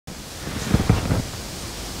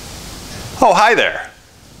Oh, hi there.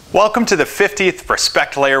 Welcome to the 50th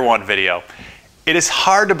Respect Layer 1 video. It is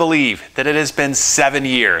hard to believe that it has been 7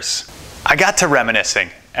 years. I got to reminiscing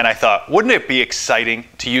and I thought, wouldn't it be exciting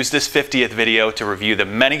to use this 50th video to review the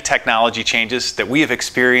many technology changes that we have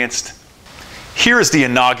experienced? Here is the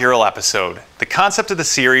inaugural episode. The concept of the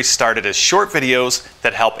series started as short videos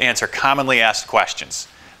that help answer commonly asked questions.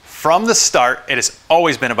 From the start, it has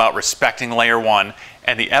always been about respecting Layer 1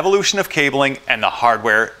 and the evolution of cabling and the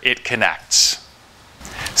hardware it connects.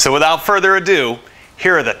 So without further ado,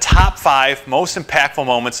 here are the top 5 most impactful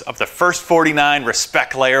moments of the first 49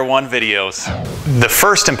 Respect Layer 1 videos. The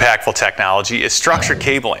first impactful technology is structured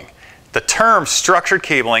cabling. The term structured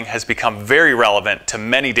cabling has become very relevant to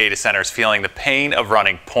many data centers feeling the pain of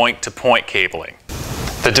running point-to-point cabling.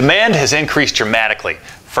 The demand has increased dramatically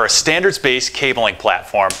for a standards-based cabling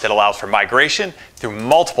platform that allows for migration through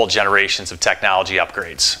multiple generations of technology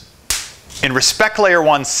upgrades. In Respect Layer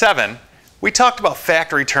 1 7, we talked about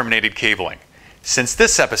factory terminated cabling. Since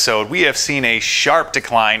this episode, we have seen a sharp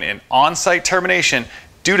decline in on-site termination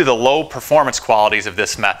due to the low performance qualities of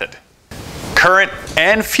this method. Current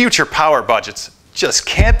and future power budgets just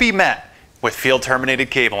can't be met with field terminated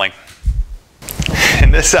cabling.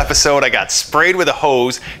 In this episode, I got sprayed with a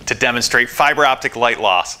hose to demonstrate fiber optic light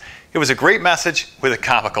loss. It was a great message with a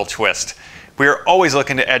comical twist. We are always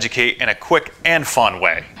looking to educate in a quick and fun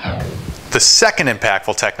way. The second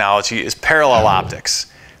impactful technology is parallel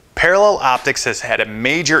optics. Parallel optics has had a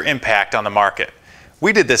major impact on the market.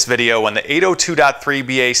 We did this video when the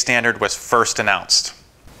 802.3BA standard was first announced.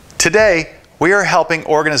 Today, we are helping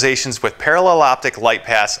organizations with parallel optic light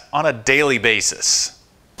paths on a daily basis.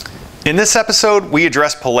 In this episode, we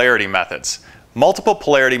address polarity methods. Multiple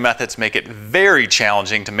polarity methods make it very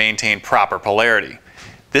challenging to maintain proper polarity.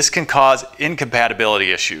 This can cause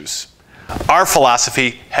incompatibility issues. Our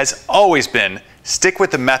philosophy has always been stick with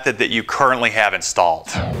the method that you currently have installed.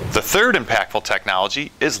 The third impactful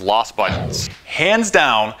technology is loss budgets. Hands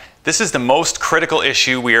down, this is the most critical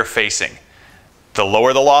issue we are facing. The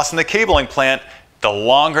lower the loss in the cabling plant, the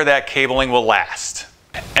longer that cabling will last.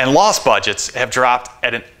 And loss budgets have dropped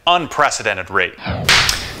at an unprecedented rate.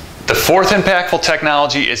 The fourth impactful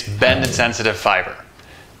technology is bend-insensitive fiber.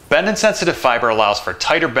 Bend-insensitive fiber allows for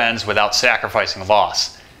tighter bends without sacrificing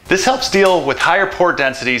loss. This helps deal with higher port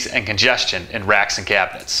densities and congestion in racks and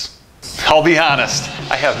cabinets. I'll be honest,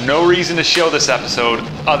 I have no reason to show this episode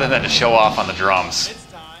other than to show off on the drums.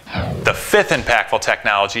 The fifth impactful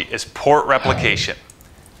technology is port replication.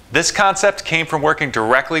 This concept came from working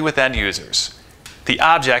directly with end users. The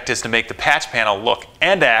object is to make the patch panel look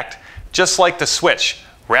and act just like the switch,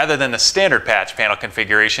 rather than the standard patch panel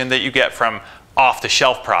configuration that you get from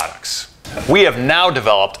off-the-shelf products. We have now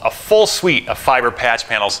developed a full suite of fiber patch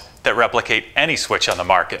panels that replicate any switch on the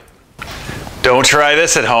market. Don't try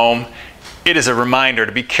this at home. It is a reminder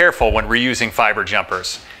to be careful when reusing fiber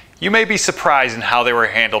jumpers. You may be surprised in how they were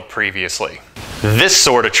handled previously. This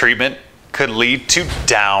sort of treatment could lead to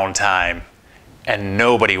downtime, and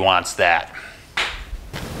nobody wants that.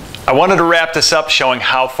 I wanted to wrap this up showing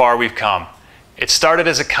how far we've come. It started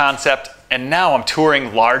as a concept, and now I'm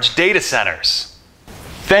touring large data centers.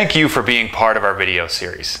 Thank you for being part of our video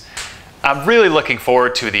series. I'm really looking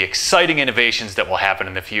forward to the exciting innovations that will happen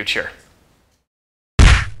in the future.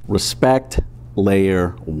 Respect Layer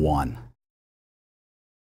 1.